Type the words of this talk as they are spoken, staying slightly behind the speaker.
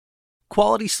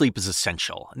Quality sleep is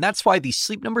essential, and that's why the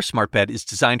Sleep Number Smart Bed is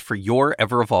designed for your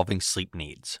ever-evolving sleep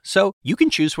needs. So you can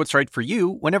choose what's right for you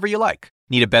whenever you like.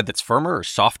 Need a bed that's firmer or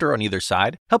softer on either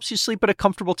side? Helps you sleep at a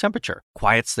comfortable temperature.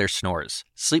 Quiets their snores.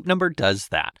 Sleep Number does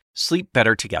that. Sleep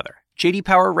better together. J.D.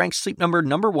 Power ranks Sleep Number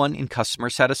 #1 in customer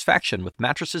satisfaction with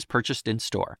mattresses purchased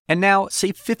in-store. And now,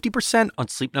 save 50% on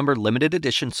Sleep Number limited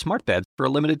edition smart beds for a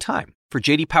limited time. For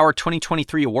J.D. Power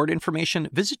 2023 award information,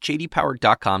 visit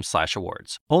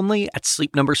jdpower.com/awards. Only at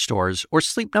Sleep Number stores or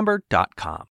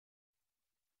sleepnumber.com.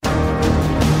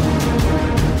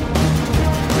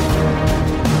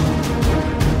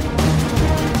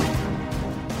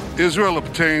 Israel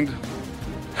obtained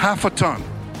half a ton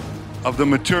of the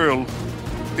material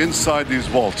inside these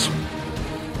vaults.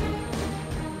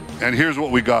 And here's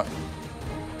what we got.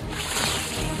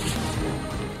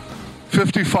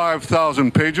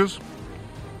 55,000 pages.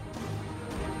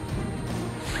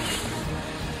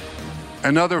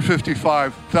 Another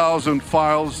 55,000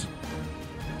 files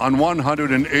on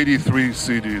 183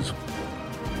 CDs.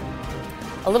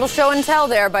 A little show and tell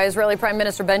there by Israeli Prime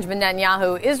Minister Benjamin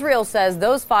Netanyahu. Israel says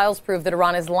those files prove that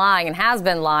Iran is lying and has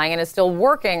been lying and is still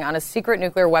working on a secret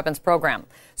nuclear weapons program.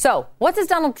 So what does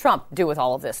Donald Trump do with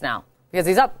all of this now? Because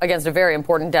he's up against a very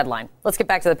important deadline. Let's get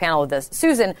back to the panel with this.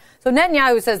 Susan, so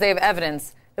Netanyahu says they have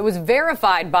evidence that was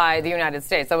verified by the United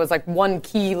States. That was like one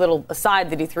key little aside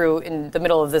that he threw in the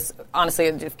middle of this. Honestly,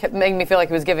 it just kept making me feel like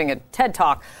he was giving a TED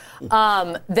Talk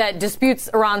that disputes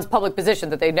Iran's public position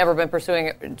that they've never been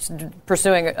pursuing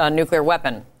a nuclear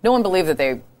weapon. No one believed that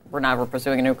they were never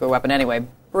pursuing a nuclear weapon anyway.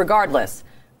 Regardless,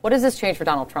 what does this change for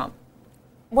Donald Trump?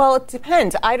 Well, it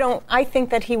depends. I think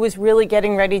that he was really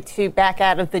getting ready to back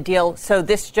out of the deal, so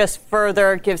this just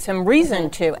further gives him reason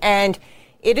to. And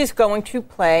it is going to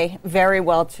play very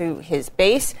well to his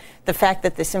base. The fact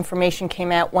that this information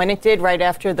came out when it did, right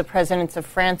after the presidents of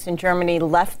France and Germany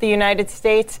left the United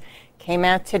States, came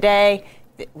out today.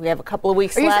 We have a couple of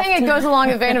weeks left. Are you saying it goes along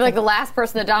the vein of like the last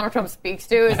person that Donald Trump speaks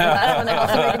to? Is that when they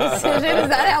also make a decision? Is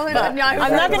that how I'm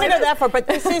not going to go that far, but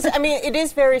this is, it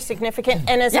is very significant.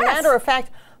 And as a matter of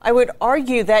fact, I would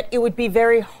argue that it would be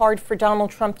very hard for Donald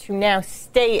Trump to now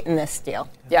stay in this deal.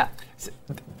 Yeah.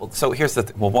 So here's the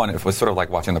one, it was sort of like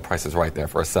watching The Price is Right there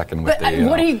for a second with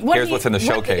here's what's in the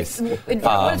showcase.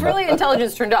 What's really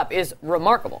intelligence turned up is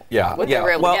remarkable. Yeah. What they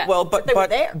were able to get. But they were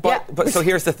there. But so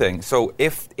here's the thing. So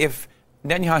if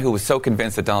Netanyahu was so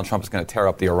convinced that Donald Trump was going to tear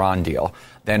up the Iran deal,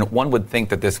 then one would think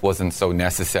that this wasn't so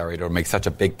necessary to make such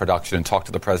a big production and talk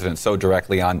to the president so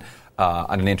directly on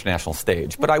an international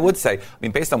stage. But I would say,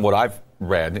 based on what I've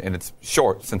read, and it's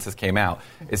short since this came out,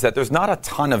 is that there's not a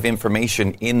ton of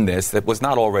information in this that was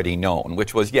not already known,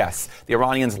 which was, yes, the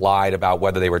Iranians lied about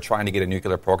whether they were trying to get a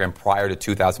nuclear program prior to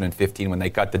 2015 when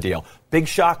they cut the deal. Big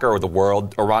shocker of the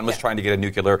world. Iran was trying to get a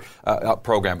nuclear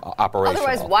program operational.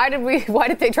 Otherwise, why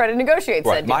did they try to negotiate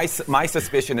said deal? My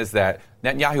suspicion is that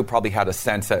Netanyahu probably had a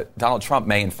sense that Donald Trump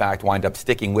may, in fact, wind up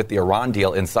sticking with the Iran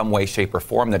deal in some way, shape, or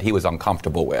form that he was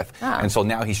uncomfortable with. And so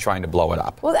now he's trying to blow it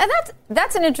up. Well, and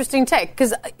that's an interesting take,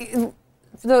 because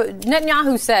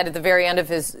Netanyahu said at the very end of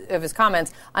his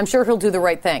comments, I'm sure he'll do the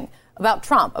right thing. About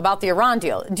Trump, about the Iran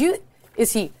deal.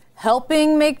 Is he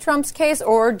helping make Trump's case,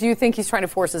 or do you think he's trying to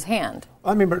force his hand?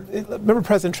 I remember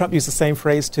President Trump used the same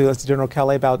phrase to General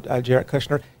Kelly about Jared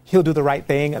Kushner. He'll do the right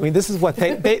thing. This is what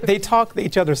they talk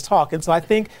each other's talk. And so I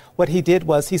think what he did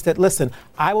was he said, listen,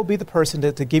 I will be the person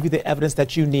to give you the evidence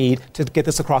that you need to get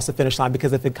this across the finish line,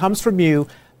 because if it comes from you,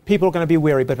 people are going to be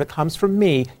wary. But if it comes from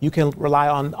me, you can rely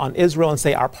on Israel and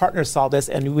say our partners saw this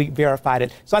and we verified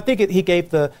it. So I think he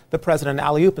gave the president an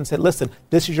alley-oop and said, listen,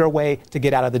 this is your way to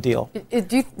get out of the deal.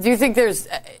 Do you think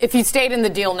if he stayed in the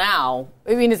deal now,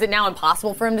 is it now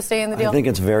impossible for him to stay in the deal? I think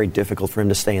it's very difficult for him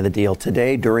to stay in the deal.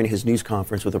 Today, during his news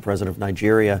conference with the president of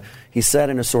Nigeria, he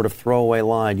said in a sort of throwaway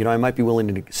line, I might be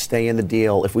willing to stay in the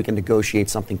deal if we can negotiate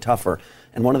something tougher.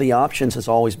 And one of the options has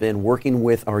always been working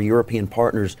with our European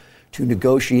partners to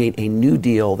negotiate a new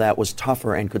deal that was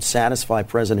tougher and could satisfy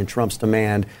President Trump's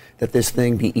demand that this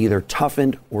thing be either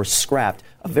toughened or scrapped.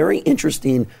 A very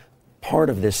interesting part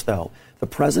of this, though, the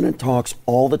president talks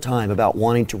all the time about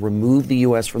wanting to remove the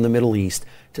U.S. from the Middle East,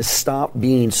 to stop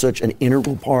being such an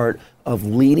integral part of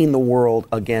leading the world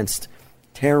against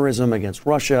terrorism, against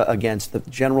Russia, against the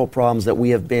general problems that we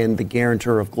have been the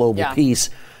guarantor of global peace.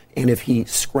 And if he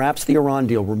scraps the Iran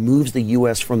deal, removes the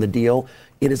U.S. from the deal,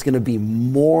 it is going to be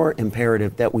more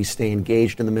imperative that we stay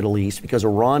engaged in the Middle East, because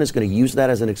Iran is going to use that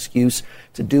as an excuse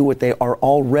to do what they are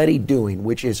already doing,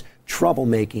 which is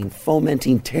troublemaking,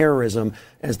 fomenting terrorism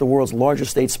as the world's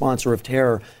largest state sponsor of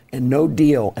terror. And no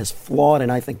deal, as flawed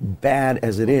and I think bad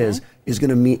as it is, is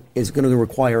going to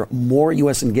require more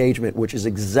U.S. engagement, which is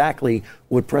exactly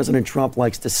what President Trump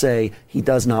likes to say he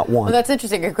does not want. Well, that's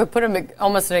interesting. It could put him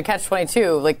almost in a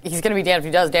catch-22. Like, he's going to be damned if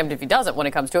he does, damned if he doesn't when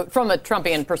it comes to it, from a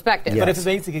Trumpian perspective. But if it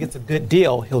means he gets a good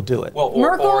deal, he'll do it. Well,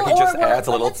 or he just adds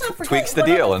a little, tweaks the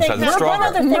deal and says it's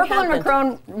stronger. Merkel and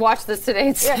Macron watched this today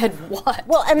and said, what?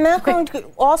 Well, and Macron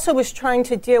also was trying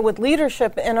to deal with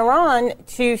leadership in Iran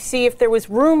to see if there was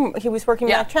room. He was working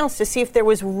with channels to see if there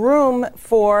was room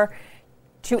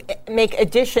to make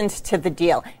additions to the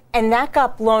deal. And that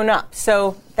got blown up.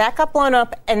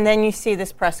 And then you see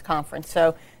this press conference.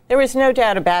 So there was no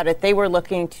doubt about it. They were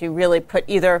looking to really put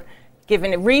either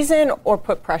given a reason or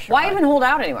put pressure on. Why even hold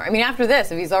out anymore? I mean, after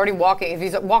this, if he's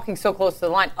walking so close to the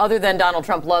line, other than Donald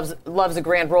Trump loves a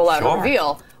grand rollout or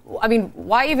reveal, I mean,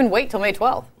 why even wait till May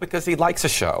 12th? Because he likes a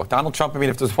show. Donald Trump, I mean,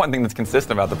 if there's one thing that's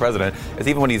consistent about the president, is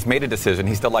even when he's made a decision,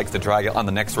 he still likes to drag it on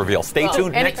the next reveal. Stay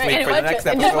tuned next week for the next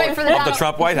episode of the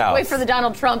Trump White House. Wait for the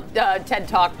Donald Trump TED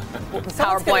Talk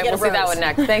PowerPoint. We'll see that one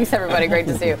next. Thanks, everybody. Great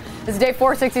to see you. This is day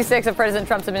 466 of President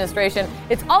Trump's administration.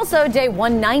 It's also day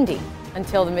 190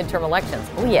 until the midterm elections.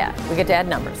 Oh, yeah. We get to add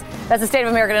numbers. That's the State of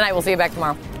America tonight. We'll see you back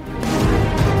tomorrow.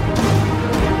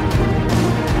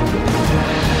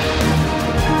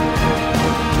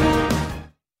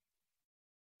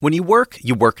 When you work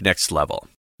next level.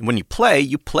 And when you play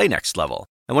next level.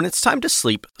 And when it's time to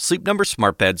sleep, Sleep Number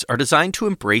smart beds are designed to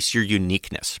embrace your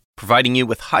uniqueness, providing you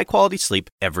with high-quality sleep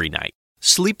every night.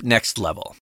 Sleep next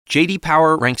level. J.D.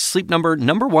 Power ranks Sleep Number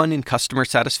 #1 in customer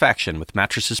satisfaction with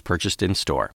mattresses purchased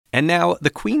in-store. And now, the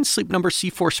Queen Sleep Number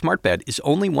C4 smart bed is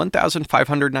only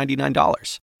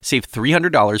 $1,599. Save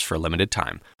 $300 for a limited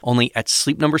time, only at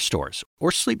Sleep Number stores or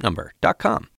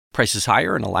sleepnumber.com. Prices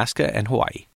higher in Alaska and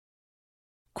Hawaii.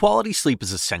 Quality sleep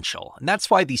is essential, and that's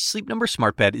why the Sleep Number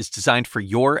smart bed is designed for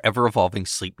your ever-evolving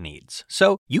sleep needs.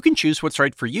 So you can choose what's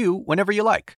right for you whenever you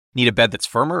like. Need a bed that's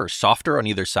firmer or softer on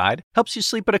either side? Helps you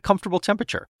sleep at a comfortable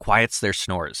temperature. Quiets their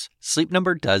snores. Sleep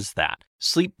Number does that.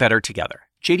 Sleep better together.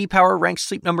 J.D. Power ranks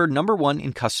Sleep Number #1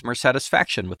 in customer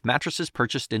satisfaction with mattresses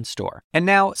purchased in-store. And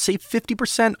now, save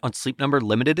 50% on Sleep Number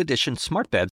limited edition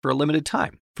smart beds for a limited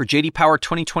time. For J.D. Power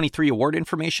 2023 award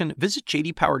information, visit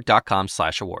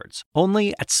jdpower.com/awards.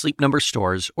 Only at Sleep Number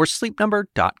stores or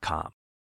sleepnumber.com.